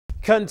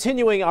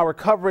Continuing our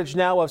coverage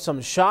now of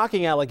some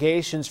shocking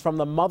allegations from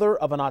the mother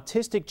of an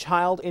autistic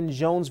child in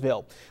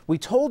Jonesville. We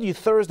told you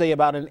Thursday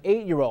about an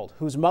 8-year-old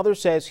whose mother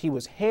says he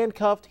was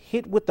handcuffed,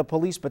 hit with the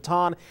police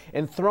baton,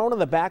 and thrown in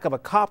the back of a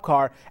cop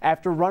car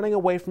after running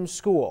away from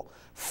school.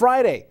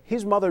 Friday,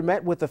 his mother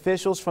met with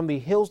officials from the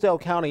Hillsdale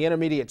County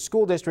Intermediate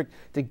School District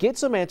to get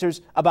some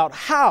answers about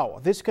how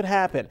this could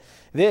happen.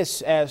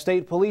 This as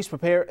state police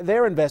prepare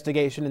their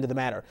investigation into the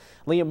matter.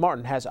 Liam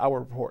Martin has our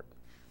report.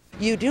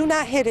 You do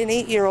not hit an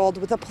 8-year-old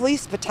with a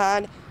police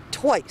baton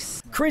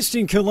twice.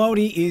 Kristen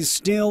Colodi is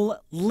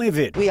still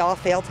livid. We all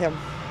failed him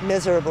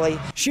miserably.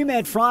 She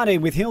met Friday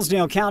with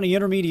Hillsdale County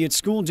Intermediate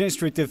School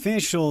District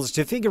officials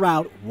to figure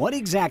out what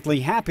exactly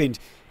happened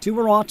to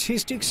her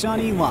autistic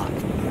son Eli.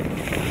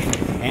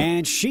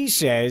 And she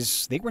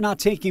says they were not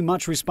taking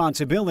much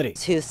responsibility.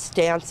 His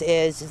stance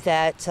is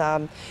that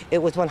it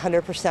was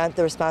 100%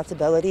 the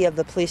responsibility of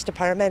the police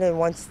department, and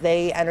once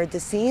they entered the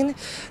scene,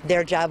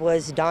 their job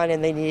was done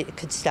and they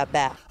could step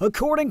back.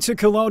 According to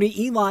Colodi,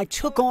 Eli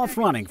took off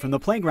running from the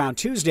playground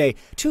Tuesday.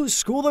 Two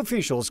school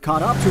officials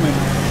caught up to him,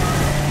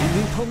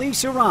 and the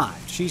police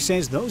arrived. She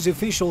says those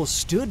officials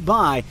stood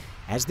by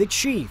as the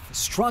chief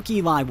struck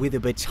Eli with a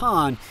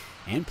baton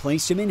and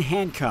placed him in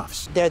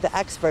handcuffs. They're the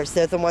experts.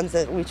 They're the ones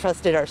that we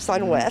trusted our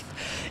son with.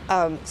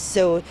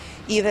 So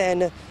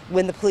even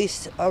when the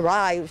police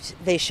arrived,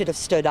 they should have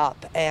stood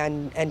up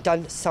and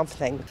done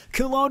something.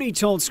 Colodi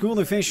told school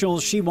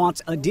officials she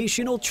wants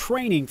additional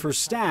training for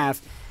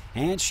staff,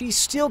 and she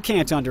still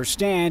can't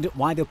understand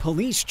why the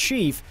police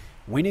chief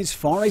went as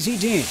far as he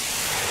did.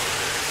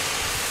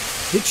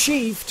 The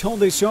chief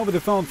told us over the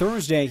phone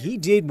Thursday he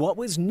did what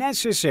was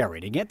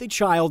necessary to get the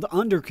child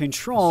under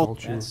control.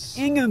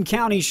 Ingham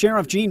County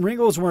Sheriff Gene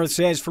Rigglesworth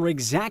says for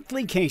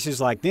exactly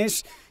cases like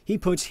this, he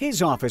puts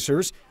his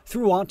officers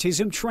through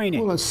autism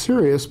training. Well, it's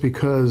serious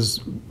because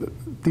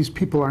these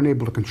people aren't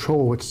able to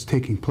control what's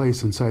taking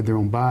place inside their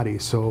own body.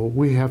 So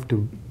we have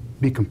to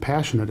be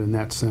compassionate in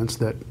that sense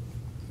that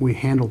we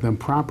handle them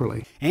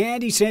properly.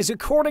 And he says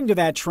according to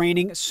that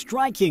training,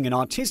 striking an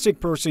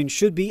autistic person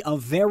should be a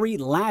very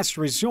last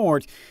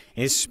resort,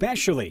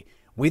 especially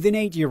with an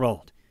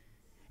 8-year-old.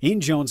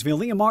 In Jonesville,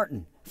 Liam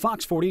Martin,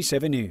 Fox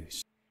 47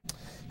 News.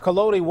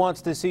 Colodi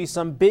wants to see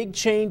some big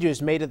changes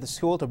made at the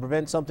school to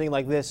prevent something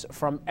like this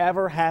from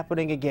ever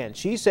happening again.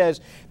 She says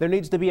there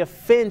needs to be a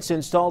fence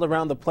installed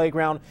around the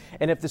playground,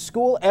 and if the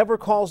school ever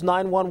calls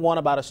 911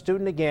 about a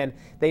student again,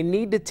 they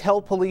need to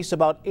tell police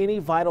about any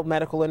vital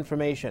medical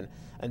information.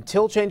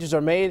 Until changes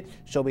are made,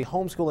 she'll be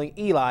homeschooling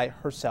Eli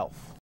herself.